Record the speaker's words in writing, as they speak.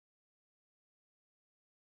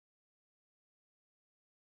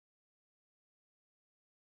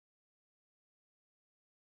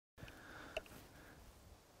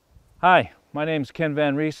Hi, my name is Ken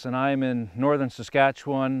Van Rees and I'm in northern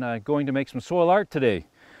Saskatchewan going to make some soil art today.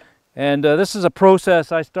 And this is a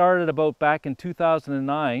process I started about back in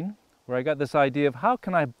 2009 where I got this idea of how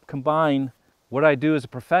can I combine what I do as a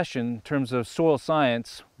profession in terms of soil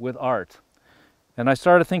science with art. And I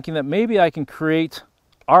started thinking that maybe I can create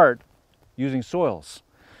art using soils.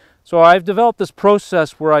 So I've developed this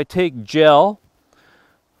process where I take gel,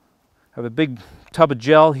 I have a big tub of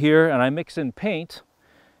gel here, and I mix in paint.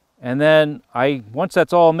 And then once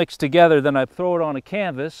that's all mixed together, then I throw it on a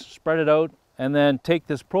canvas, spread it out, and then take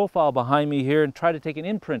this profile behind me here and try to take an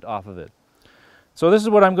imprint off of it. So this is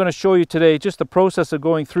what I'm going to show you today, just the process of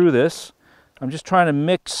going through this. I'm just trying to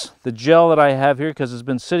mix the gel that I have here because it's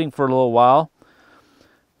been sitting for a little while.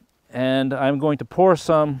 And I'm going to pour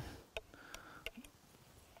some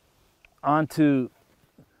onto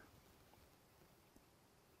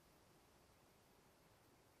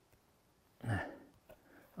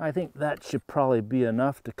I think that should probably be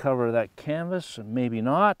enough to cover that canvas, and maybe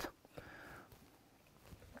not.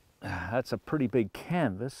 That's a pretty big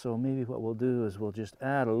canvas, so maybe what we'll do is we'll just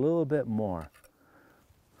add a little bit more.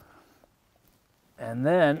 And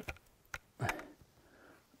then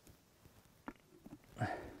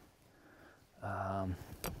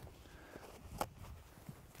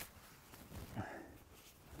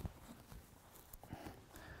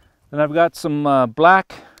I've got some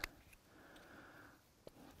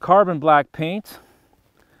carbon black paint,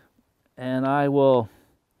 and I will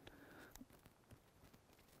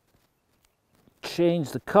change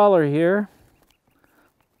the color here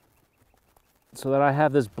so that I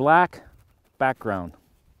have this black background.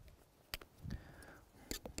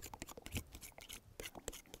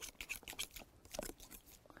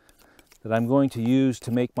 That I'm going to use to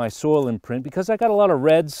make my soil imprint, because I got a lot of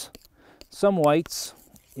reds, some whites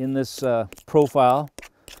in this profile.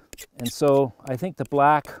 And so I think the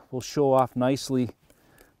black will show off nicely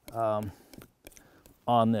on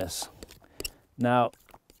this. Now,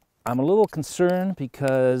 I'm a little concerned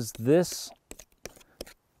because this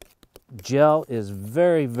gel is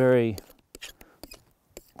very, very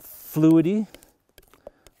fluidy,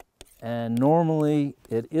 and normally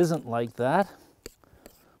it isn't like that.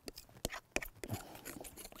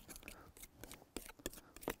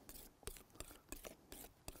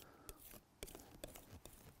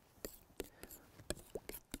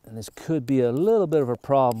 And this could be a little bit of a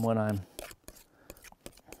problem when I'm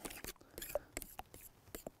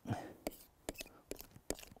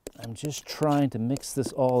just trying to mix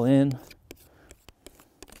this all in.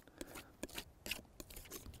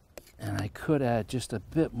 And I could add just a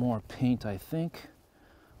bit more paint, I think.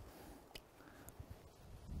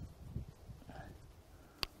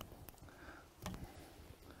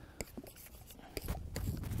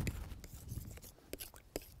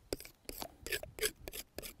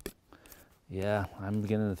 Yeah, I'm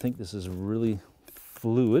beginning to think this is really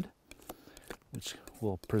fluid, which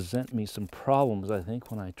will present me some problems, I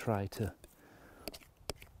think, when I try to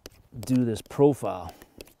do this profile.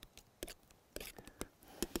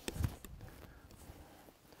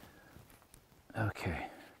 Okay.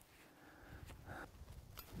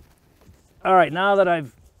 All right, now that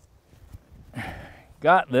I've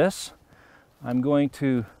got this, I'm going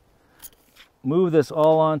to move this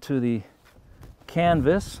all onto the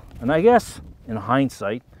canvas. And I guess, in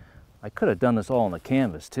hindsight, I could have done this all on the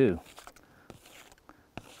canvas too.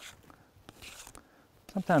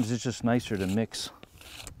 Sometimes it's just nicer to mix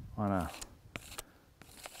on a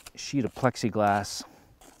sheet of plexiglass.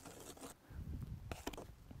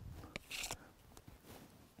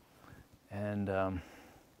 And I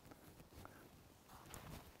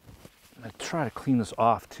try to clean this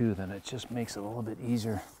off too, then it just makes it a little bit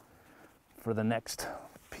easier for the next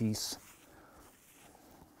piece.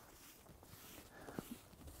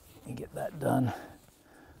 And get that done.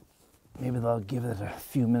 Maybe they'll give it a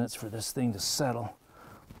few minutes for this thing to settle.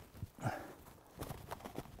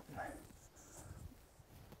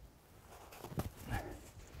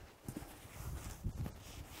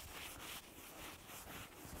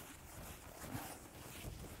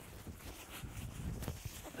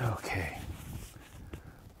 Okay.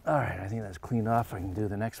 All right, I think that's cleaned off. I can do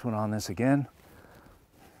the next one on this again.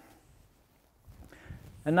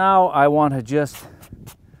 And now I want to just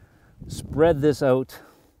spread this out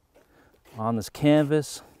on this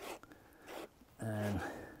canvas, and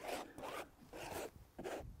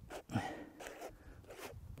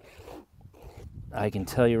I can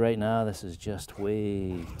tell you right now this is just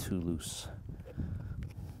way too loose.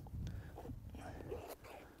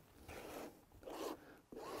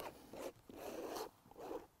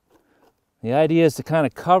 The idea is to kind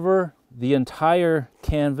of cover the entire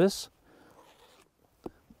canvas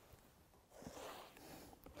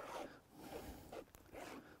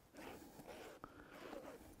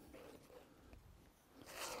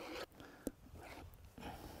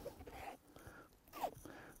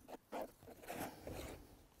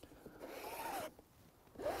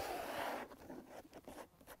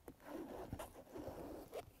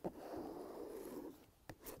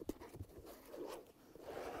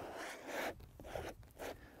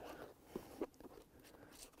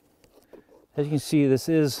As you can see, this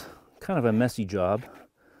is kind of a messy job,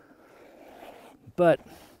 but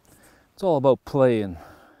it's all about play and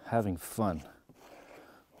having fun.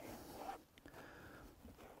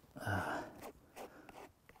 And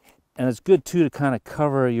it's good too to kind of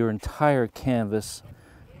cover your entire canvas,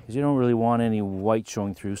 because you don't really want any white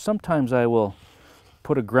showing through. Sometimes I will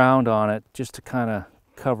put a ground on it just to kind of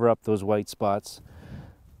cover up those white spots,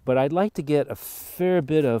 but I'd like to get a fair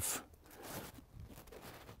bit of,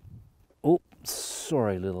 oh,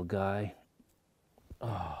 sorry little guy.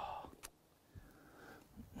 Oh.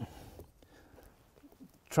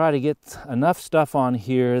 Try to get enough stuff on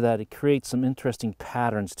here that it creates some interesting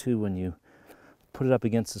patterns too when you put it up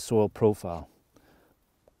against the soil profile.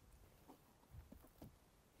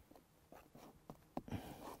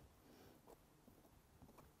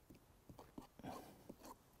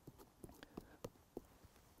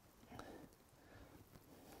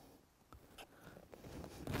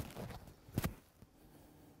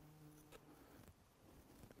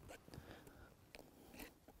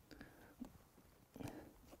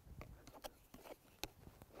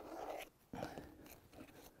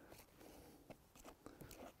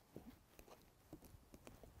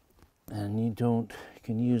 And you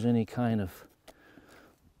can use any kind of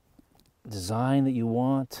design that you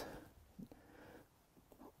want.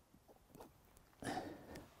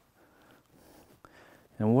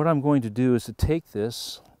 And what I'm going to do is to take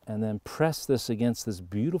this and then press this against this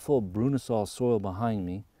beautiful Brunisol soil behind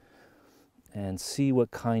me and see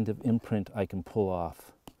what kind of imprint I can pull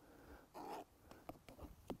off.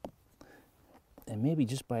 And maybe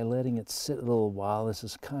just by letting it sit a little while, this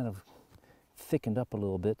is kind of thickened up a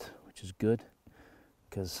little bit, which is good,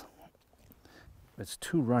 because if it's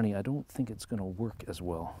too runny, I don't think it's going to work as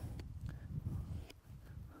well.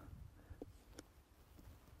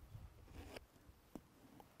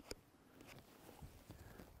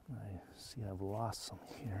 I see I've lost some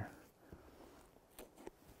here.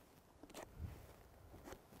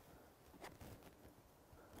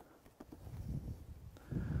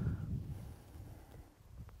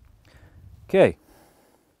 Okay.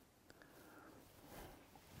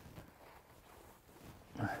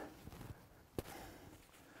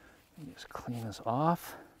 Just clean this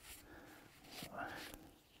off.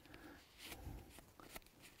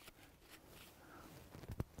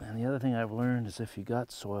 And the other thing I've learned is if you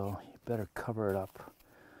got soil, you better cover it up,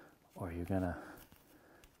 or you're gonna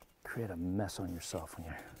create a mess on yourself when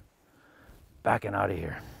you're backing out of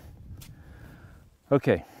here.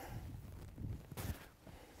 Okay.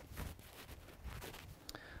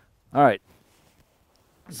 All right.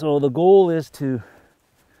 So the goal is to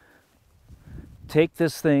take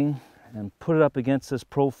this thing and put it up against this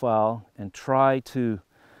profile and try to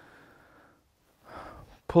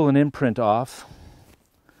pull an imprint off.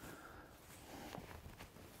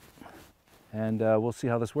 And we'll see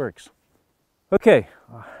how this works. Okay,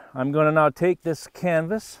 I'm going to now take this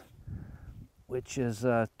canvas, which is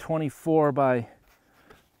 24 by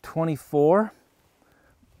 24,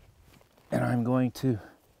 and I'm going to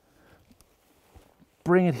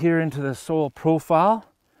bring it here into the soil profile.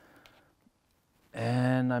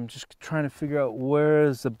 And I'm just trying to figure out where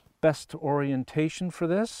is the best orientation for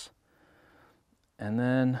this. And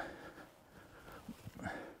then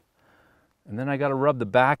I got to rub the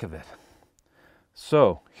back of it.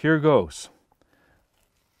 So here goes.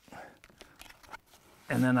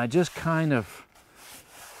 And then I just kind of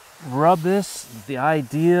rub this. The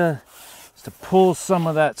idea is to pull some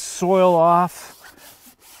of that soil off.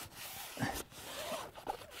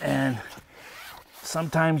 And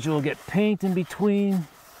sometimes you'll get paint in between,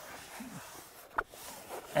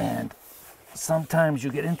 and sometimes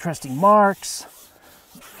you'll get interesting marks,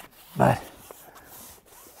 but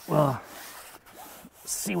we'll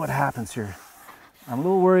see what happens here. I'm a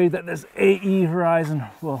little worried that this AE horizon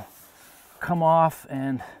will come off,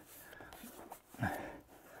 and I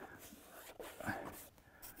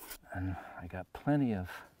got plenty of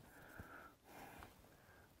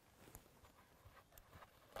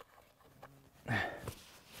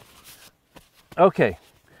okay,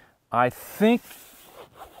 I think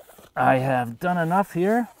I have done enough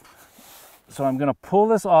here, so I'm going to pull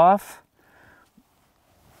this off.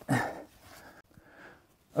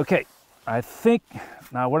 Okay, I think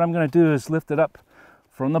now what I'm going to do is lift it up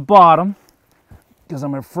from the bottom, because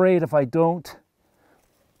I'm afraid if I don't,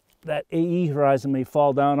 that AE horizon may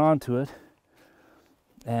fall down onto it,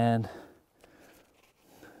 and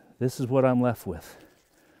this is what I'm left with.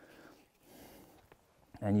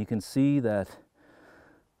 And you can see that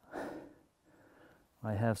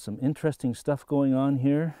I have some interesting stuff going on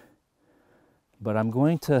here, but I'm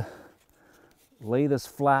going to lay this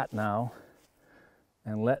flat now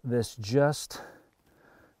and let this just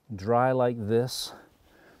dry like this,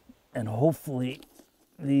 and hopefully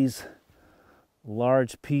these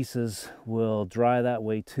large pieces will dry that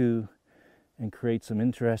way too and create some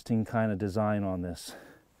interesting kind of design on this.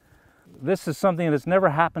 This is something that's never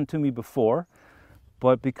happened to me before,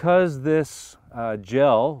 but because this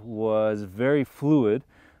gel was very fluid,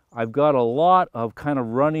 I've got a lot of kind of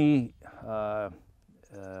runny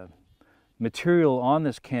material on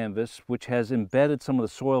this canvas, which has embedded some of the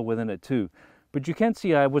soil within it too. But you can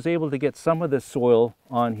see I was able to get some of this soil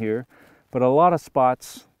on here, but a lot of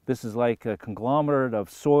spots, this is like a conglomerate of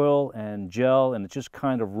soil and gel, and it just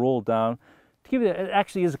kind of rolled down. To give you, it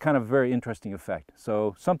actually is a kind of very interesting effect.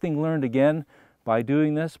 So something learned again by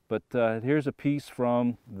doing this, but here's a piece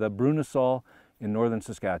from the Brunisol in northern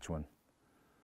Saskatchewan.